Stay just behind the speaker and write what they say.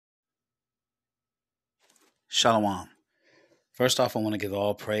Shalom. First off, I want to give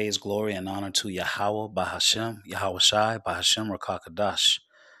all praise, glory, and honor to Yahweh, Bahashem, Yahweh Shai, Bahashem, Rakakadash.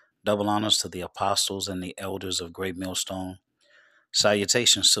 Double honors to the apostles and the elders of Great Millstone.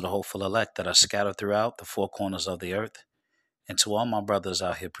 Salutations to the hopeful elect that are scattered throughout the four corners of the earth. And to all my brothers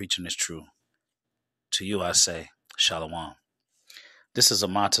out here preaching this truth. To you I say, Shalom. This is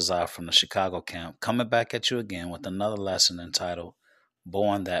Amatazar from the Chicago camp, coming back at you again with another lesson entitled,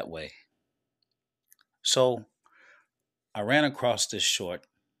 Born That Way. So, I ran across this short,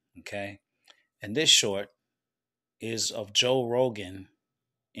 okay? And this short is of Joe Rogan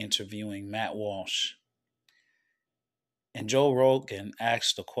interviewing Matt Walsh. And Joe Rogan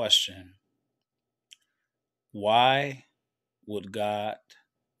asked the question, why would God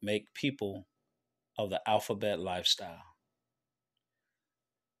make people of the alphabet lifestyle?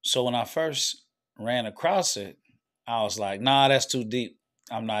 So when I first ran across it, I was like, nah, that's too deep.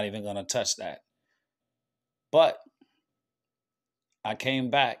 I'm not even going to touch that. But I came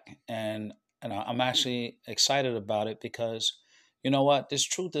back and I'm actually excited about it because, you know what? This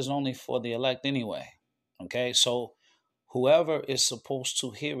truth is only for the elect anyway. Okay, so whoever is supposed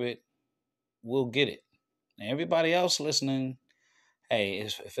to hear it will get it. And everybody else listening, hey,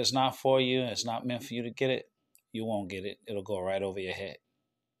 if it's not for you, it's not meant for you to get it, you won't get it. It'll go right over your head.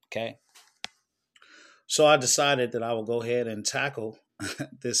 Okay? So I decided that I will go ahead and tackle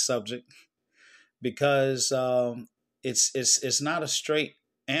this subject because it's not a straight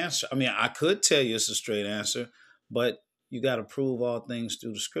answer. I mean, I could tell you it's a straight answer, but you got to prove all things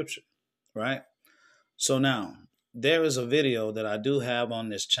through the scripture, right? So now, there is a video that I do have on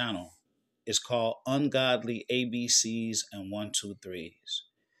this channel. It's called Ungodly ABCs and 123s.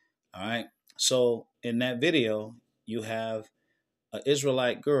 All right. So in that video, you have an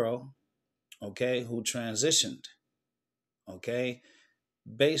Israelite girl, okay, who transitioned, okay,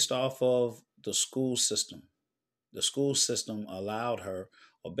 based off of the school system. The school system allowed her,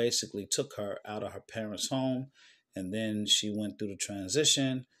 or basically took her out of her parents' home, and then she went through the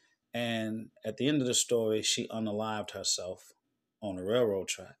transition. And at the end of the story, she unalived herself on the railroad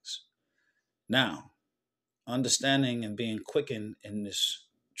tracks. Now, understanding and being quickened in this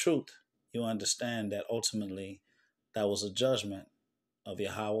truth, you understand that ultimately that was a judgment of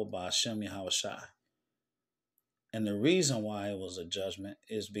Yahweh by Hashem Yahweh Shai. And the reason why it was a judgment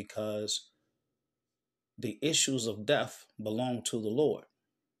is because the issues of death belong to the Lord.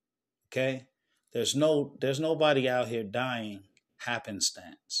 Okay? There's nobody out here dying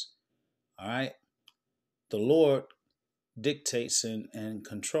happenstance. All right? The Lord dictates and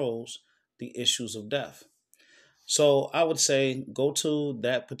controls the issues of death. So I would say go to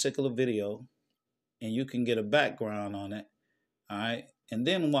that particular video and you can get a background on it. All right. And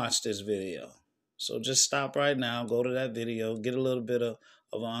then watch this video. So just stop right now, go to that video, get a little bit of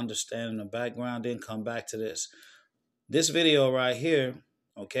an understanding of background, then come back to this. This video right here,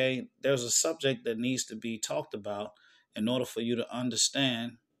 okay, there's a subject that needs to be talked about in order for you to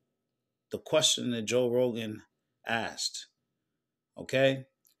understand the question that Joe Rogan asked. Okay?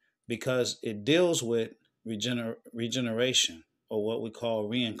 Because it deals with regeneration, or what we call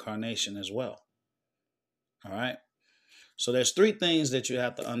reincarnation as well. All right. So there's three things that you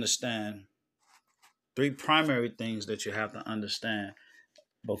have to understand, three primary things that you have to understand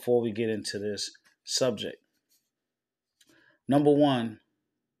before we get into this subject. Number one,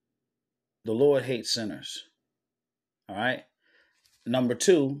 the Lord hates sinners. All right. Number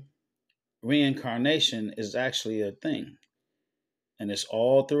two, reincarnation is actually a thing, and it's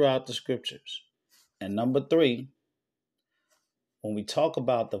all throughout the scriptures. And number three, when we talk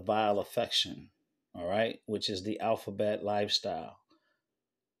about the vile affection, all right, which is the alphabet lifestyle,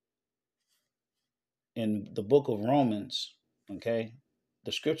 in the book of Romans, okay,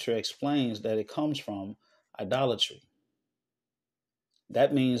 the scripture explains that it comes from idolatry.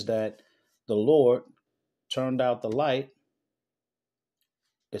 That means that the Lord turned out the light.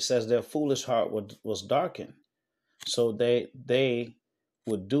 It says their foolish heart was darkened. So they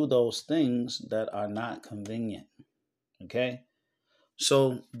would do those things that are not convenient. Okay?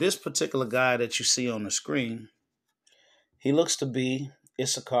 So this particular guy that you see on the screen, he looks to be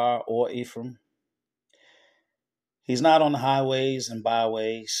Issachar or Ephraim. He's not on the highways and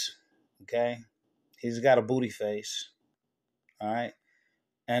byways. Okay? He's got a booty face. All right?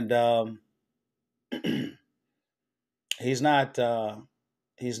 And he's not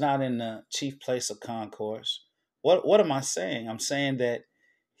in the chief place of concourse. What am I saying? I'm saying that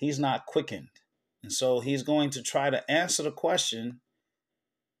he's not quickened. And so he's going to try to answer the question,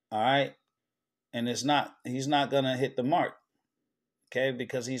 all right? And he's not going to hit the mark, okay?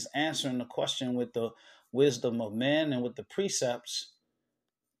 Because he's answering the question with the wisdom of men and with precepts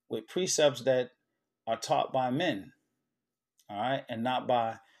that are taught by men, all right, and not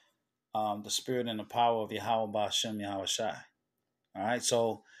by the spirit and the power of Yahweh Ba'Shem Yahweh Shai. All right,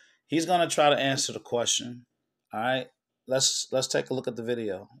 so he's gonna try to answer the question. All right, let's take a look at the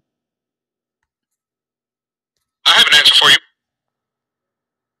video. I have an answer for you.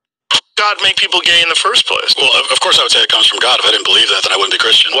 God make people gay in the first place? Well, of course I would say it comes from God. If I didn't believe that, then I wouldn't be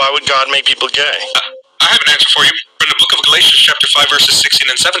Christian. Why would God make people gay? I have an answer for you. From the book of Galatians chapter 5 verses 16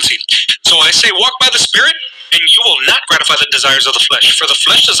 and 17. So I say, walk by the Spirit, and you will not gratify the desires of the flesh. For the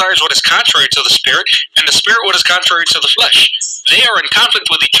flesh desires what is contrary to the Spirit, and the Spirit what is contrary to the flesh. They are in conflict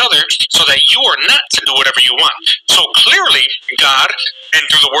with each other, so that you are not to do whatever you want. So clearly, God, and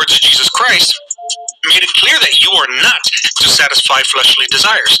through the words of Jesus Christ, made it clear that you are not to satisfy fleshly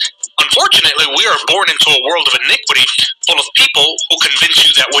desires. Unfortunately, we are born into a world of iniquity full of people who convince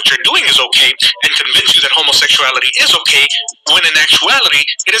you that what you're doing is okay and convince you that homosexuality is okay, when in actuality,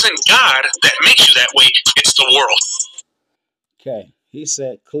 it isn't God that makes you that way, it's the world. Okay, he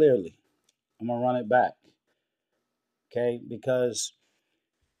said clearly. I'm going to run it back. Okay, because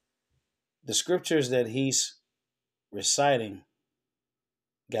the scriptures that he's reciting,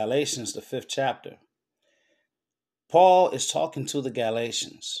 Galatians, the 5th chapter, Paul is talking to the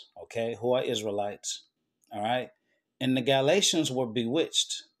Galatians, okay, who are Israelites, all right? And the Galatians were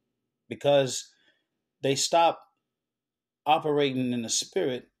bewitched because they stopped operating in the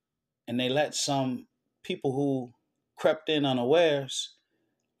spirit and they let some people who crept in unawares,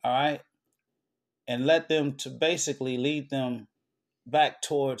 all right, and let them to basically lead them back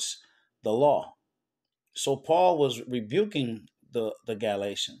towards the law. So Paul was rebuking the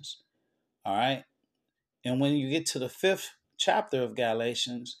Galatians, all right? And when you get to the 5th chapter of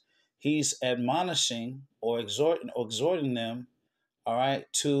Galatians, he's admonishing or exhorting them, all right,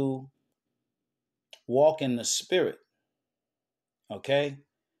 to walk in the spirit. Okay?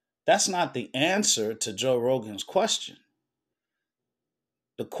 That's not the answer to Joe Rogan's question.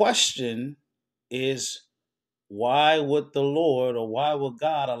 The question is, why would the Lord or why would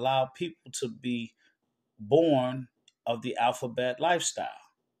God allow people to be born of the alphabet lifestyle?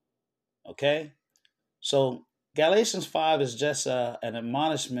 Okay? So Galatians 5 is just an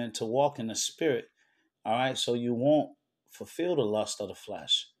admonishment to walk in the spirit, all right, so you won't fulfill the lust of the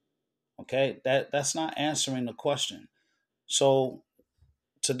flesh. Okay, that's not answering the question. So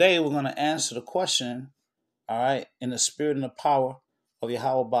today we're going to answer the question, all right, in the spirit and the power of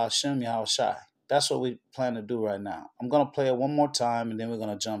Yahweh Ba'Shem Yahweh Shai. That's what we plan to do right now. I'm going to play it one more time and then we're going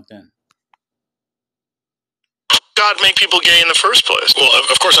to jump in. God make people gay in the first place? Well,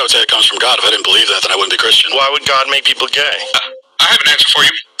 of course I would say it comes from God. If I didn't believe that, then I wouldn't be Christian. Why would God make people gay? I have an answer for you.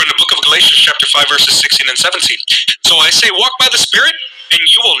 From the book of Galatians chapter 5 verses 16 and 17. So I say, walk by the Spirit, and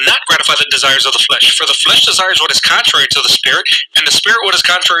you will not gratify the desires of the flesh. For the flesh desires what is contrary to the Spirit, and the Spirit what is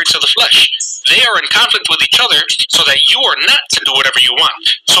contrary to the flesh. They are in conflict with each other, so that you are not to do whatever you want.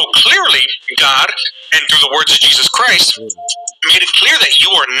 So clearly, God, and through the words of Jesus Christ, made it clear that you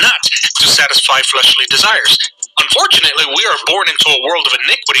are not to satisfy fleshly desires. Unfortunately, we are born into a world of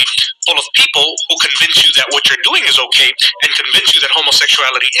iniquity full of people who convince you that what you're doing is okay and convince you that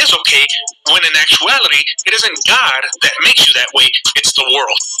homosexuality is okay, when in actuality, it isn't God that makes you that way, it's the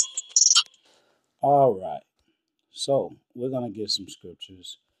world. All right. So we're going to get some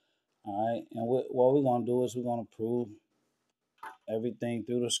scriptures. All right. And what we're going to do is we're going to prove everything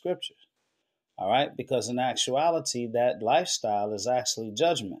through the scriptures. All right. Because in actuality, that lifestyle is actually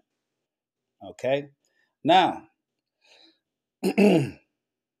judgment. Okay. Now,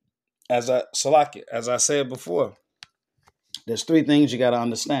 as I said before, there's three things you got to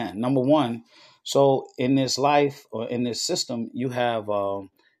understand. Number one, so in this life or in this system, you have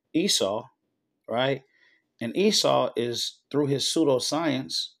Esau, right? And Esau is, through his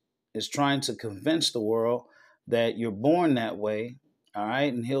pseudoscience, is trying to convince the world that you're born that way, all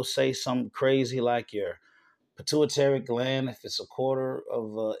right? And he'll say something crazy like your pituitary gland, if it's a quarter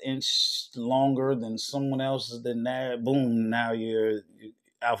of an inch longer than someone else's, then that, boom, now you're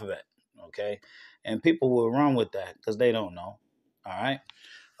alphabet, okay? And people will run with that because they don't know, all right?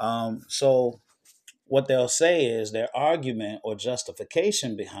 So what they'll say is their argument or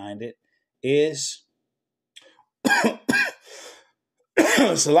justification behind it is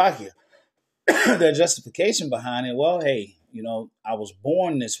Salakia. Their justification behind it, well, hey, I was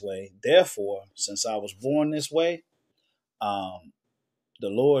born this way. Therefore, since I was born this way, the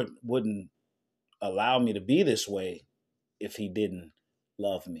Lord wouldn't allow me to be this way if he didn't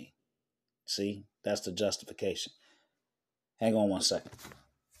love me. See, that's the justification. Hang on one second.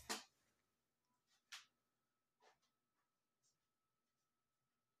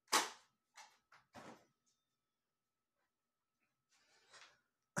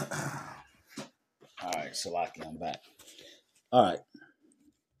 right, Salaki, I'm back. All right.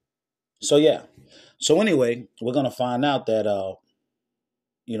 So yeah. So anyway, we're gonna find out that the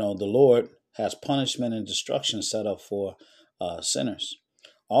Lord has punishment and destruction set up for sinners.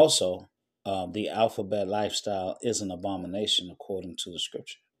 Also, the alphabet lifestyle is an abomination according to the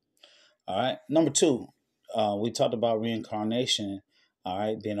scripture. All right. Number two, we talked about reincarnation. All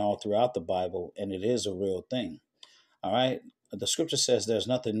right, being all throughout the Bible, and it is a real thing. All right. The scripture says there's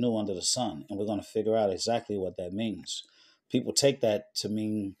nothing new under the sun, and we're going to figure out exactly what that means. People take that to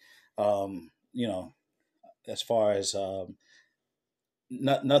mean, um, you know, as far as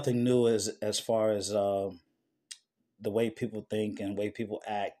nothing new as far as the way people think and way people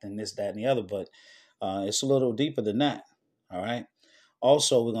act and this, that, and the other. But it's a little deeper than that. All right.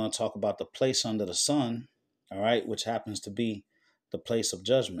 Also, we're going to talk about the place under the sun. All right, which happens to be the place of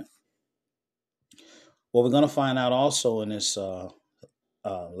judgment. What we're going to find out also in this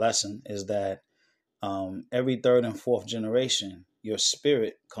lesson is that every third and fourth generation, your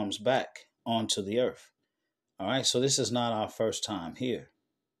spirit comes back onto the earth. All right, so this is not our first time here.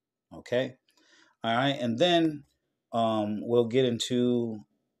 Okay, all right, and then we'll get into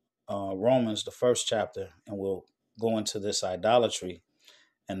Romans, the first chapter, and we'll go into this idolatry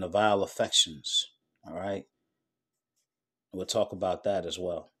and the vile affections. All right, we'll talk about that as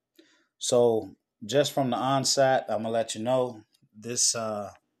well. So, just from the onset, I'm gonna let you know this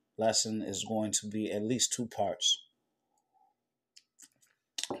lesson is going to be at least two parts.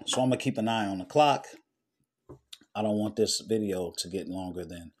 So I'm gonna keep an eye on the clock. I don't want this video to get longer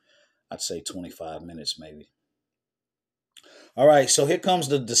than, I'd say, 25 minutes maybe. All right, so here comes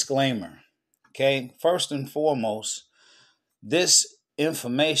the disclaimer. Okay, first and foremost, this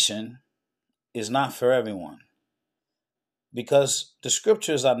information is not for everyone because the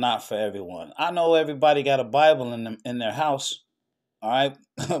scriptures are not for everyone. I know everybody got a Bible in their house, all right,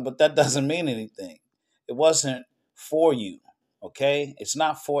 but that doesn't mean anything. It wasn't for you, okay? It's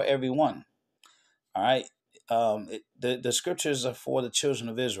not for everyone, all right? The scriptures are for the children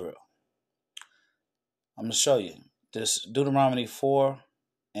of Israel. I'm going to show you this Deuteronomy 4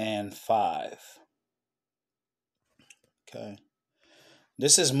 and 5. Okay.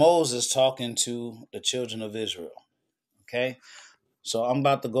 This is Moses talking to the children of Israel. Okay. So I'm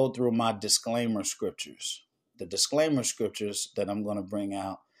about to go through my disclaimer scriptures. The disclaimer scriptures that I'm going to bring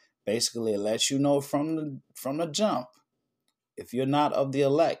out basically lets you know from the jump, if you're not of the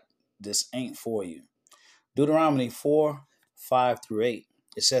elect, this ain't for you. Deuteronomy 4, 5 through 8.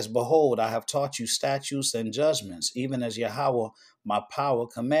 It says, "Behold, I have taught you statutes and judgments, even as Yahweh my power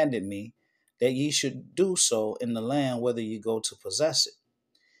commanded me, that ye should do so in the land whither ye go to possess it.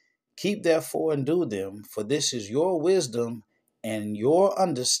 Keep therefore and do them, for this is your wisdom and your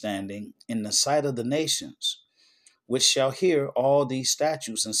understanding in the sight of the nations, which shall hear all these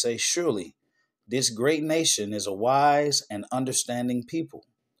statutes and say, Surely this great nation is a wise and understanding people.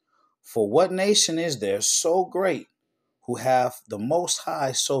 For what nation is there so great, who hath the Most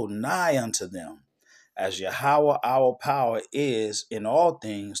High so nigh unto them, as Yahweh our power is in all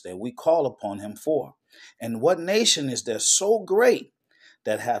things that we call upon him for? And what nation is there so great,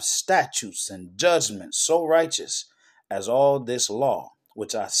 that have statutes and judgments so righteous as all this law,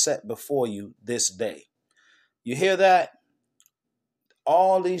 which I set before you this day?" You hear that?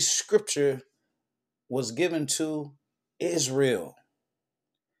 All these scripture was given to Israel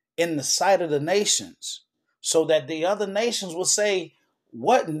in the sight of the nations, so that the other nations will say,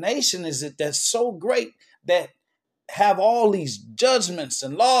 what nation is it that's so great that have all these judgments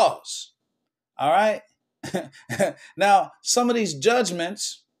and laws? All right. Now, some of these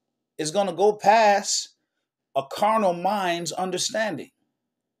judgments is going to go past a carnal mind's understanding.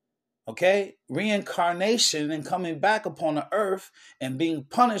 Okay? Reincarnation and coming back upon the earth and being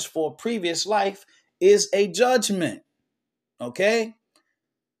punished for a previous life is a judgment. Okay?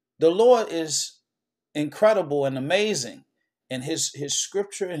 The Lord is incredible and amazing. And his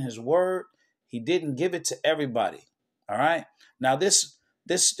scripture and his word, he didn't give it to everybody. All right? Now this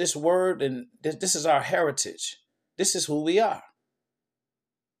word and this is our heritage. This is who we are.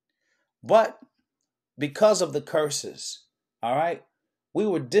 But because of the curses, all right, we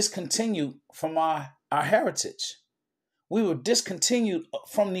were discontinued from our heritage. We were discontinued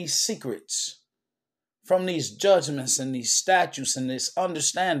from these secrets, from these judgments and these statutes and this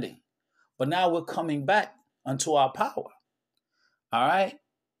understanding. But now we're coming back unto our power. All right.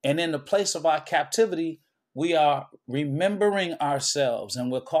 And in the place of our captivity, we are remembering ourselves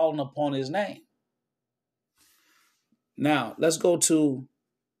and we're calling upon his name. Now, let's go to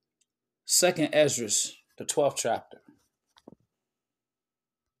 2nd Ezra, the 12th chapter.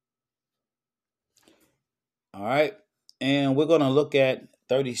 All right. And we're going to look at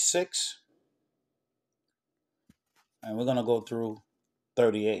 36 and we're going to go through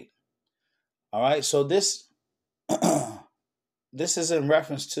 38. All right, so this this is in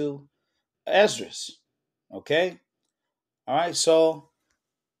reference to Esdras. Okay, all right, so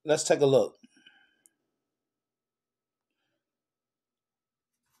let's take a look.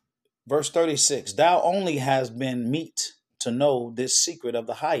 Verse 36, thou only hast been meet to know this secret of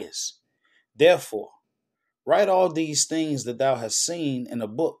the highest. Therefore, write all these things that thou hast seen in a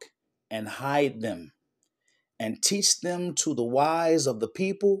book, and hide them, and teach them to the wise of the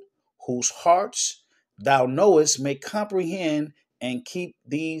people, whose hearts thou knowest may comprehend and keep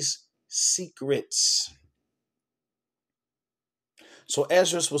these secrets. So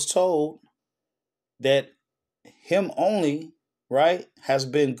Ezra was told that him only, right, has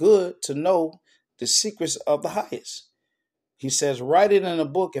been good to know the secrets of the highest. He says, write it in a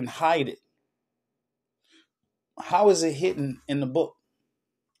book and hide it. How is it hidden in the book?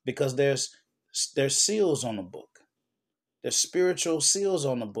 Because there's seals on the book. There's spiritual seals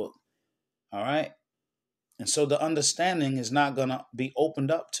on the book. All right. And so the understanding is not going to be opened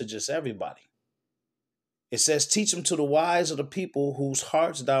up to just everybody. It says, teach them to the wise of the people, whose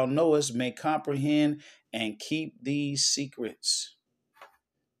hearts thou knowest may comprehend and keep these secrets.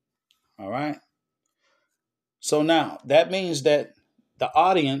 All right. So now that means that the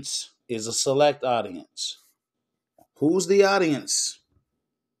audience is a select audience. Who's the audience?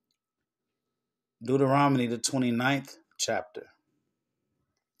 Deuteronomy, the 29th chapter.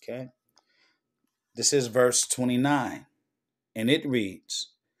 Okay. This is verse 29. And it reads,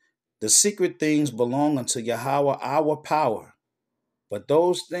 the secret things belong unto Yahweh our power, but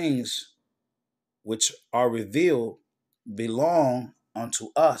those things which are revealed belong unto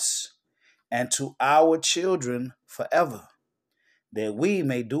us and to our children forever, that we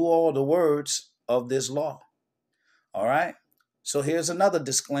may do all the words of this law. All right. So here's another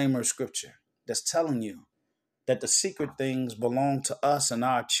disclaimer scripture that's telling you that the secret things belong to us and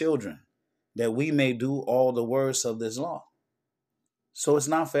our children, that we may do all the words of this law. So it's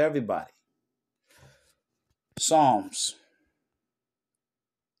not for everybody. Psalms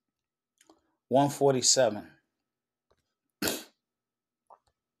 147.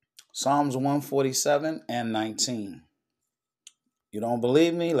 Psalms 147 and 19. You don't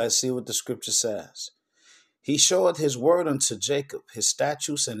believe me? Let's see what the scripture says. He showeth his word unto Jacob, his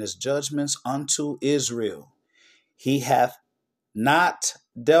statutes and his judgments unto Israel. He hath not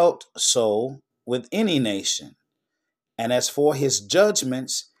dealt so with any nation. And as for his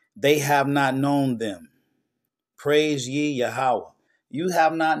judgments, they have not known them. Praise ye Yahweh. You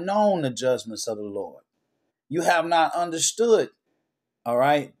have not known the judgments of the Lord. You have not understood, all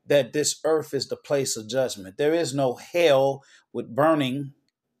right, that this earth is the place of judgment. There is no hell with burning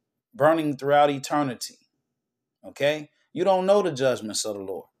throughout eternity. Okay? You don't know the judgments of the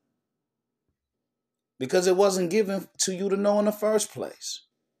Lord because it wasn't given to you to know in the first place.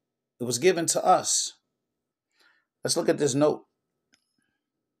 It was given to us. Let's look at this note.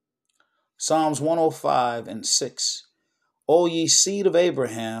 Psalms 105 and 6. O ye seed of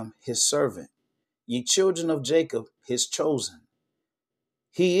Abraham, his servant, ye children of Jacob, his chosen.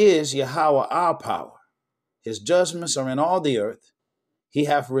 He is Yahweh our power. His judgments are in all the earth. He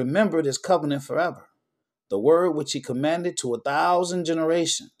hath remembered his covenant forever, the word which he commanded to 1,000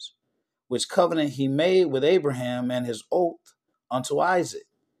 generations, which covenant he made with Abraham and his oath unto Isaac,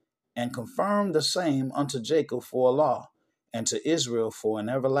 and confirmed the same unto Jacob for a law, and to Israel for an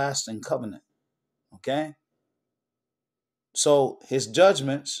everlasting covenant. Okay? So his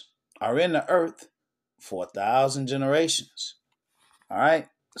judgments are in the earth for 1,000 generations. All right?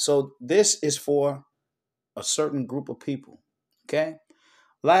 So this is for a certain group of people. Okay?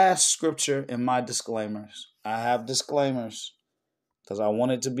 Last scripture in my disclaimers. I have disclaimers because I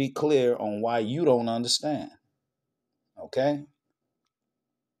wanted to be clear on why you don't understand. Okay?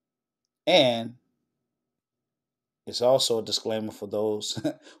 And it's also a disclaimer for those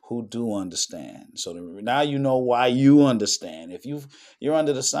who do understand. So now you know why you understand. If you're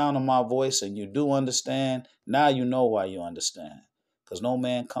under the sound of my voice and you do understand, now you know why you understand. Because no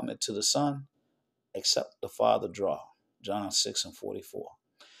man cometh to the Son except the Father draw. John 6 and 44.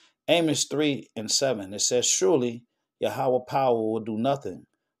 Amos 3 and 7. It says, surely Yahweh power will do nothing,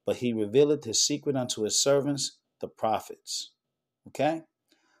 but he revealeth his secret unto his servants, the prophets. Okay?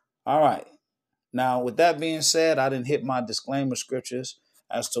 All right. Now, with that being said, I didn't hit my disclaimer scriptures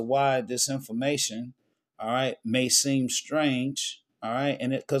as to why this information, all right, may seem strange, all right,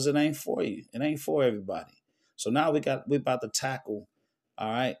 and because it ain't for you. It ain't for everybody. So now we're about to tackle,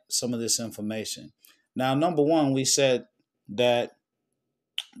 all right, some of this information. Now, number one, we said that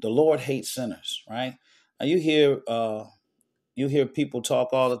the Lord hates sinners, right? Now you hear people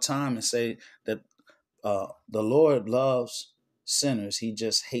talk all the time and say that the Lord loves sinners. He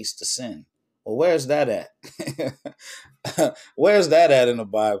just hates the sin. Well, where's that at? Where's that at in the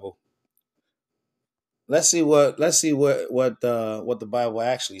Bible? Let's see what the Bible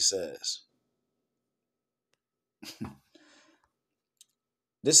actually says.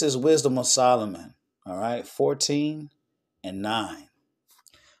 This is Wisdom of Solomon. All right, 14:9.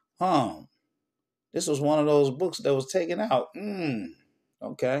 This was one of those books that was taken out.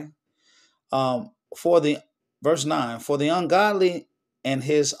 Okay. For the verse 9, for the ungodly and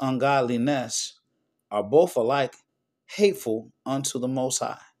his ungodliness are both alike hateful unto the Most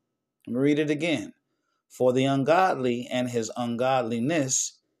High. Let me read it again. For the ungodly and his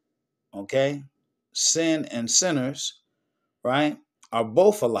ungodliness, okay, sin and sinners, right, are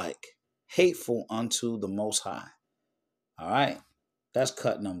both alike hateful unto the Most High. All right, that's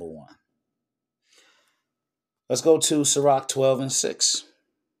cut number 1. Let's go to Sirach 12:6.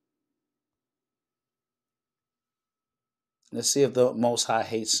 Let's see if the Most High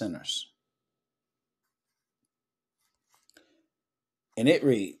hates sinners. And it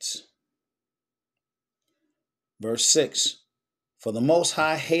reads, verse 6, for the Most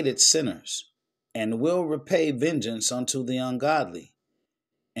High hated sinners, and will repay vengeance unto the ungodly,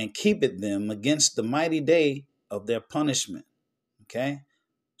 and keepeth them against the mighty day of their punishment. Okay?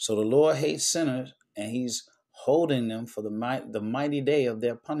 So the Lord hates sinners, and he's holding them for the mighty day of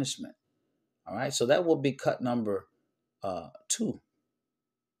their punishment. All right? So that will be cut number 2.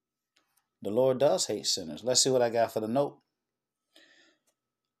 The Lord does hate sinners. Let's see what I got for the note.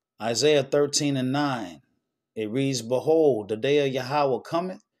 Isaiah 13:9. It reads, behold, the day of Yahweh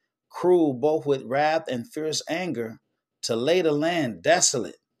cometh, cruel both with wrath and fierce anger, to lay the land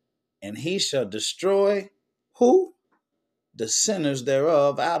desolate, and he shall destroy who? The sinners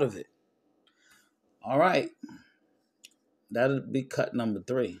thereof out of it. All right. That'll be cut number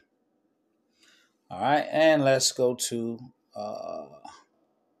 3. All right. And let's go to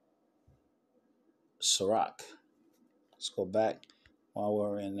Sirach. Let's go back while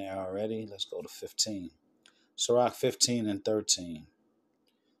we're in there already. Let's go to 15. Sirach 15:13.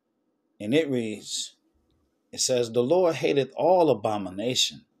 And it reads, it says, the Lord hateth all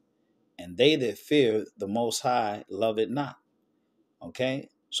abomination, and they that fear the Most High love it not. Okay?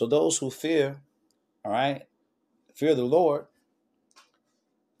 So those who fear, all right, fear the Lord,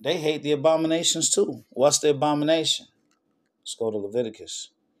 they hate the abominations too. What's the abomination? Let's go to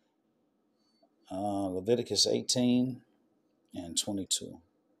Leviticus. Leviticus 18:22.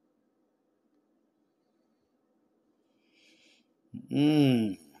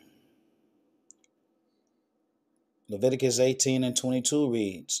 Leviticus 18:22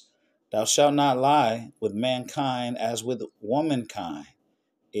 reads, thou shalt not lie with mankind as with womankind.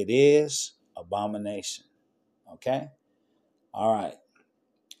 It is abomination. Okay? All right.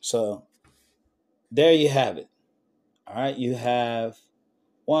 So there you have it. All right. You have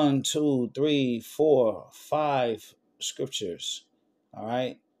 1, 2, 3, 4, 5 scriptures. All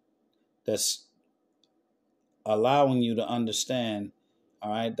right. That's allowing you to understand,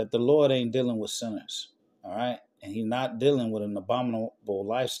 all right, that the Lord ain't dealing with sinners. All right. And he's not dealing with an abominable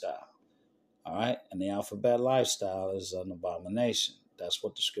lifestyle. All right. And the alphabet lifestyle is an abomination. That's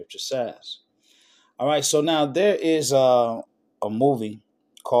what the scripture says. All right. So now there is a movie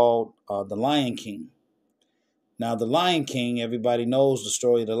called The Lion King. Now, The Lion King, everybody knows the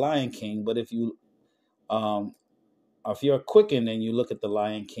story of The Lion King. But if you're quickened and you look at The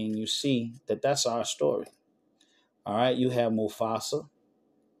Lion King, you see that that's our story. All right. You have Mufasa,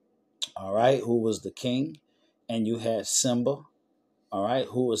 all right, who was the king. And you had Simba, all right,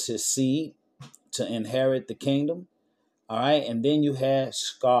 who was his seed to inherit the kingdom. All right. And then you had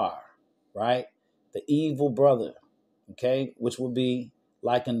Scar, right, the evil brother, okay, which would be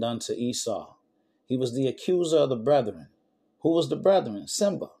likened unto Esau. He was the accuser of the brethren. Who was the brethren?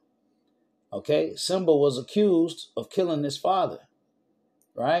 Simba. Okay. Simba was accused of killing his father,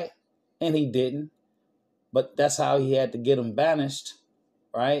 right? And he didn't. But that's how he had to get him banished,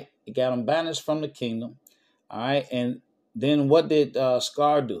 right? He got him banished from the kingdom. All right. And then what did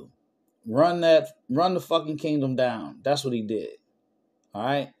Scar do? Run the fucking kingdom down. That's what he did. All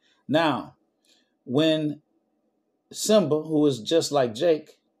right. Now, when Simba, who is just like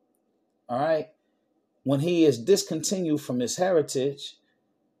Jake, all right, when he is discontinued from his heritage,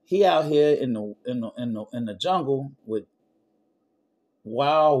 he out here in the jungle with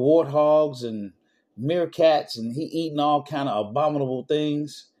wild warthogs and meerkats, and he eating all kind of abominable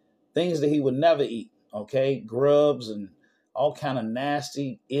things that he would never eat. Okay, grubs and all kind of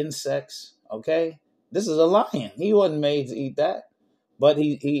nasty insects. Okay, this is a lion. He wasn't made to eat that, but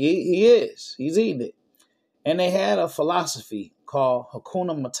he is. He's eating it. And they had a philosophy called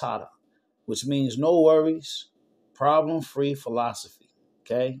Hakuna Matata. which means no worries, problem-free philosophy.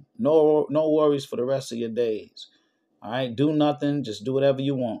 Okay, no worries for the rest of your days. All right, do nothing, just do whatever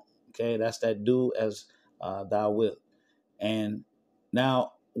you want. Okay, that's that do as thou wilt. And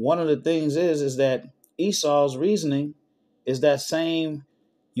now one of the things is that Esau's reasoning is that same.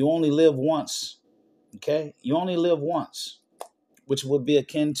 You only live once. Okay, you only live once, which would be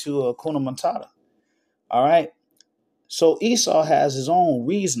akin to a kuna matata. All right. So Esau has his own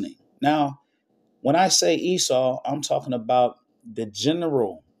reasoning. Now, when I say Esau, I'm talking about the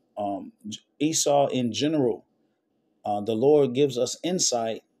general, Esau in general. The Lord gives us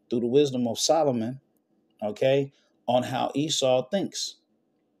insight through the wisdom of Solomon, okay, on how Esau thinks.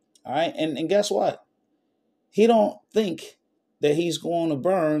 All right. And guess what? He don't think that he's going to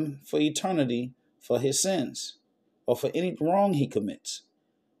burn for eternity for his sins or for any wrong he commits.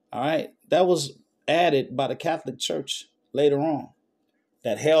 All right. That was added by the Catholic Church later on,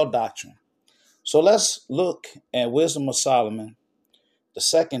 that hell doctrine. So let's look at Wisdom of Solomon, the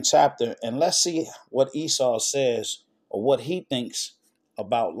second chapter, and let's see what Esau says or what he thinks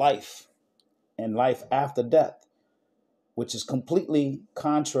about life and life after death, which is completely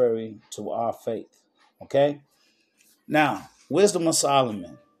contrary to our faith. Okay? Now, Wisdom of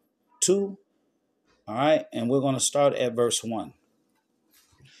Solomon 2, all right, and we're going to start at verse 1.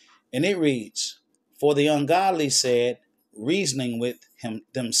 And it reads, "For the ungodly said, reasoning with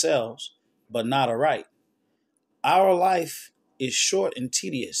themselves, but not aright. Our life is short and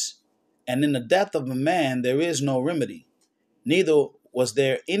tedious, and in the death of a man there is no remedy. Neither was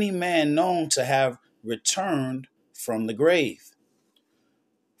there any man known to have returned from the grave.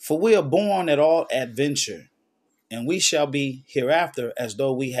 For we are born at all adventure, and we shall be hereafter as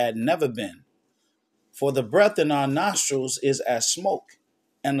though we had never been. For the breath in our nostrils is as smoke,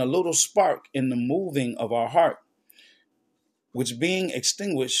 and a little spark in the moving of our heart, which being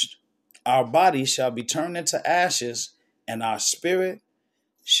extinguished, our body shall be turned into ashes, and our spirit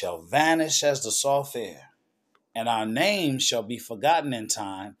shall vanish as the soft air. And our name shall be forgotten in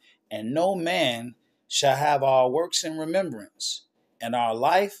time, and no man shall have our works in remembrance. And our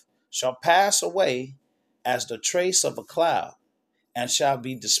life shall pass away as the trace of a cloud, and shall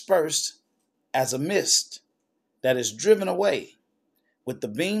be dispersed as a mist that is driven away with the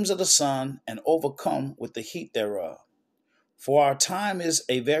beams of the sun and overcome with the heat thereof. For our time is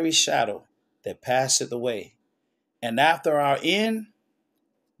a very shadow that passeth away, and after our end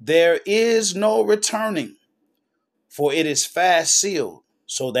there is no returning, for it is fast sealed,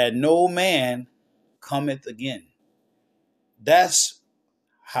 so that no man cometh again." That's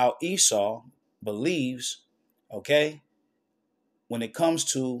how Esau believes, okay, when it comes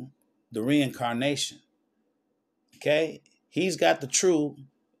to the reincarnation. Okay? He's got the true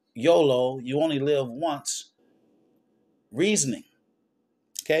YOLO, you only live once, reasoning.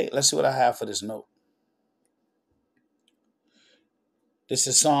 Okay? Let's see what I have for this note. This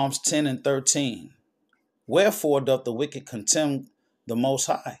is Psalms 10 and 13. "Wherefore doth the wicked contemn the Most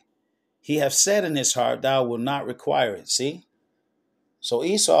High? He hath said in his heart, thou wilt not require it." See? So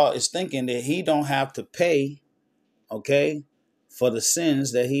Esau is thinking that he don't have to pay, okay, for the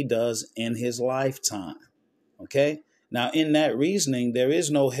sins that he does in his lifetime. Okay? Now, in that reasoning, there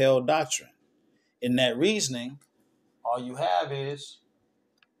is no hell doctrine. In that reasoning, all you have is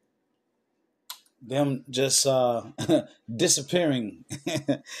them just disappearing.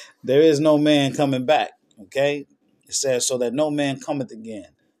 There is no man coming back. Okay? It says, so that no man cometh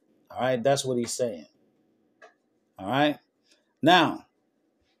again. All right? That's what he's saying. All right? Now,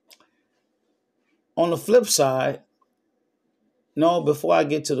 on the flip side, no, before I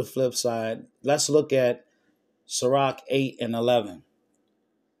get to the flip side, let's look at Sirach 8 and 11,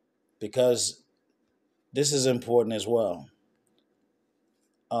 because this is important as well.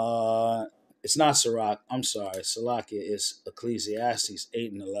 It's not Sirach. I'm sorry. Salakia is Ecclesiastes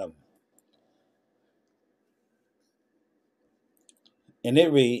 8 and 11. And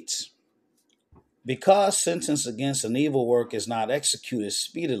it reads, "Because sentence against an evil work is not executed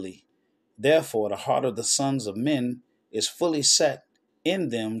speedily, therefore the heart of the sons of men is fully set in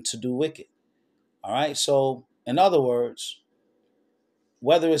them to do wicked." All right. So, in other words,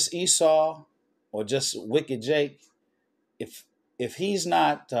 whether it's Esau or just wicked Jake, if he's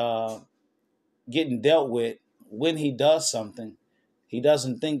not getting dealt with when he does something, he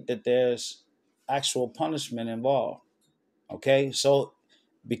doesn't think that there's actual punishment involved. Okay, so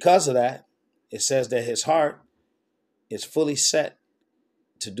because of that, it says that his heart is fully set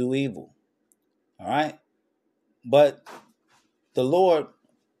to do evil. All right, but the Lord,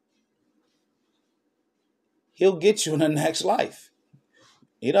 he'll get you in the next life.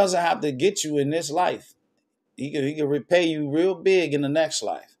 He doesn't have to get you in this life. He can repay you real big in the next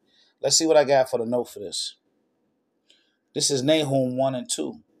life. let's see what I got for the note for this. This is Nahum 1 and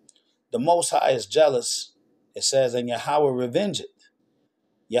 2. The Most High is jealous. It says, and Yahweh revengeth.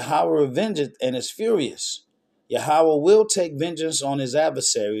 Yahweh revengeth and is furious. Yahweh will take vengeance on his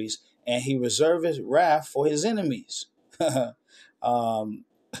adversaries, and he reserveth wrath for his enemies. um,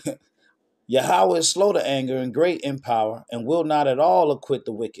 Yahweh is slow to anger and great in power, and will not at all acquit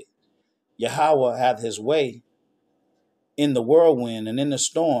the wicked. Yahweh hath his way in the whirlwind and in the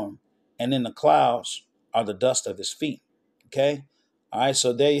storm, and in the clouds are the dust of his feet. Okay? All right,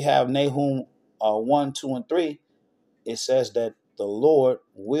 so there you have Nahum 1, 2, and 3. It says that the Lord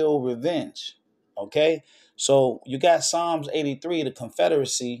will revenge. Okay? So you got Psalms 83, the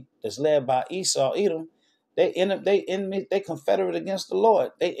Confederacy that's led by Esau, Edom. They confederate against the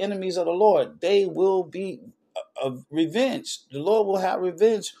Lord. They enemies of the Lord. They will be revenged. The Lord will have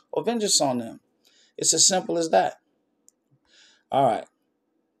revenge or vengeance on them. It's as simple as that. All right.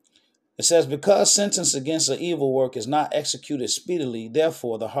 It says, because sentence against an evil work is not executed speedily,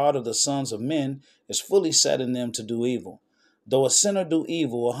 therefore the heart of the sons of men is fully set in them to do evil. Though a sinner do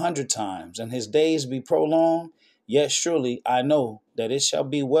evil 100 times, and his days be prolonged, yet surely I know that it shall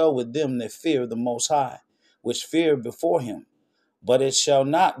be well with them that fear the Most High, which fear before him. But it shall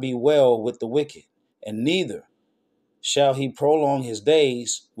not be well with the wicked, and neither shall he prolong his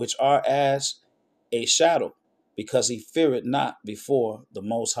days, which are as a shadow, because he feareth not before the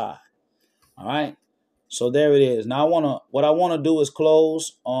Most High. All right. So there it is. Now what I want to do is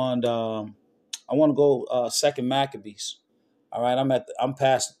close on I want to go Second Maccabees. All right, I'm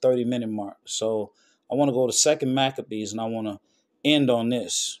past the 30-minute mark. So I want to go to Second Maccabees, and I want to end on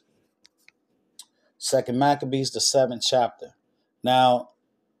this. Second Maccabees, the 7th chapter. Now,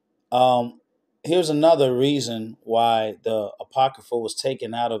 here's another reason why the Apocrypha was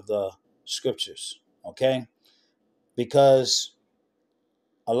taken out of the scriptures. Okay? Because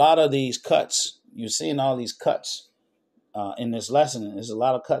a lot of these cuts, you're seeing all these cuts in this lesson. There's a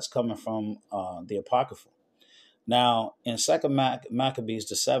lot of cuts coming from the Apocrypha. Now, in Second Maccabees,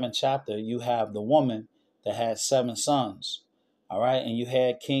 the 7th chapter, you have the woman that had 7 sons. All right. And you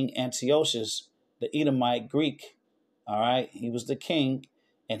had King Antiochus, the Edomite Greek. All right. He was the king,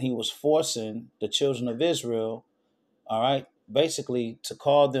 and he was forcing the children of Israel, all right, basically to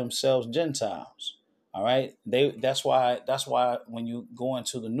call themselves Gentiles. All right. That's why when you go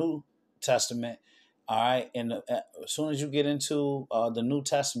into the New Testament, all right, and as soon as you get into the New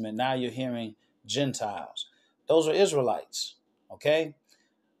Testament, now you're hearing Gentiles. Those are Israelites. Okay.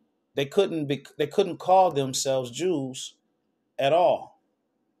 They couldn't call themselves Jews at all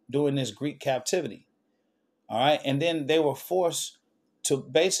during this Greek captivity. All right. And then they were forced to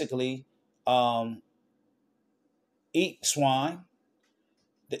basically eat swine.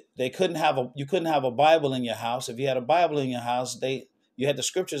 They couldn't have you couldn't have a Bible in your house. If you had a Bible in your house, you had the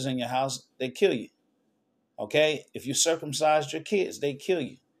scriptures in your house, they kill you. Okay? If you circumcised your kids, they kill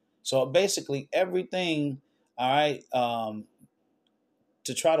you. So basically everything, all right,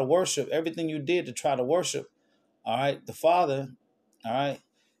 to try to worship, everything you did to try to worship, all right, the Father, all right,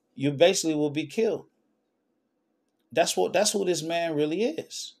 you basically will be killed. That's who this man really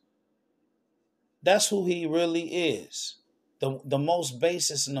is. That's who he really is. The most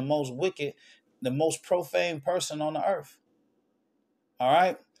basest and the most wicked, the most profane person on the earth. All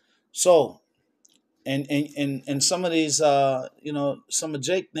right. So, and some of these, some of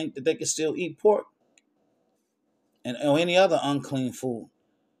Jake think that they can still eat pork and or any other unclean food.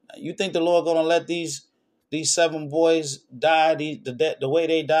 You think the Lord gonna let these 7 boys die the way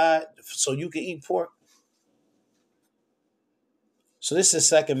they died so you can eat pork? So this is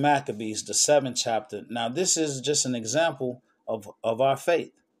Second Maccabees, the 7th chapter. Now this is just an example of our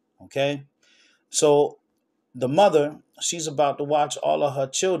faith. Okay. So the mother, she's about to watch all of her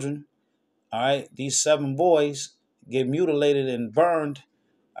children, all right, these 7 boys get mutilated and burned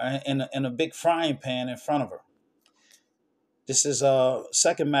in a big frying pan in front of her. This is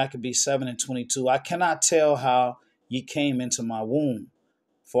 2 Maccabees 7 and 22. I cannot tell how ye came into my womb,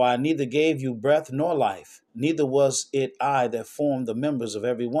 for I neither gave you breath nor life, neither was it I that formed the members of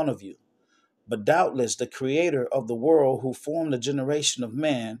every one of you. But doubtless the creator of the world, who formed the generation of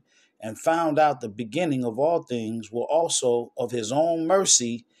man and found out the beginning of all things, will also of his own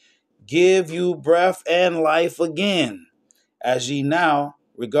mercy give you breath and life again, as ye now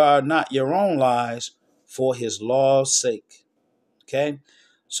regard not your own lives for his law's sake. Okay.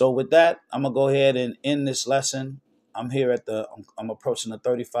 So with that, I'm going to go ahead and end this lesson. I'm approaching the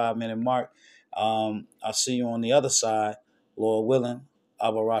 35-minute mark. I'll see you on the other side, Lord willing.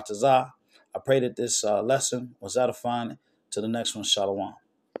 Abaratazah. I pray that this lesson was edifying. To the next one, Shalom.